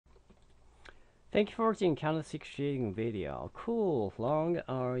Thank you for watching candlestick trading video. Cool. Long,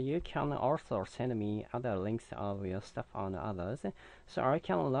 you can also send me other links of your stuff on others, so I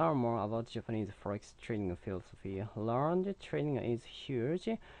can learn more about Japanese forex trading philosophy. Learned trading is huge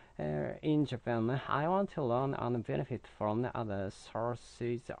in Japan. I want to learn and benefit from other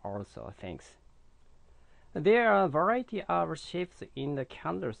sources also. Thanks. There are a variety of shapes in the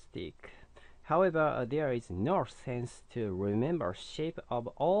candlestick. However, there is no sense to remember shape of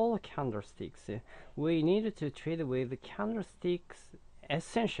all candlesticks. We need to trade with candlesticks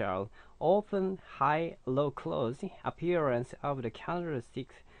essential, open, high, low, close, appearance of the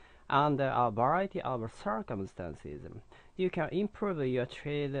candlesticks, and a variety of circumstances. You can improve your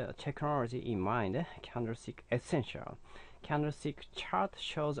trade technology in mind. Candlestick essential. Candlestick chart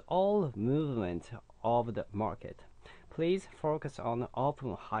shows all movement of the market. Please focus on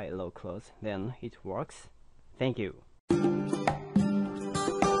open, high, low, close, then it works. Thank you.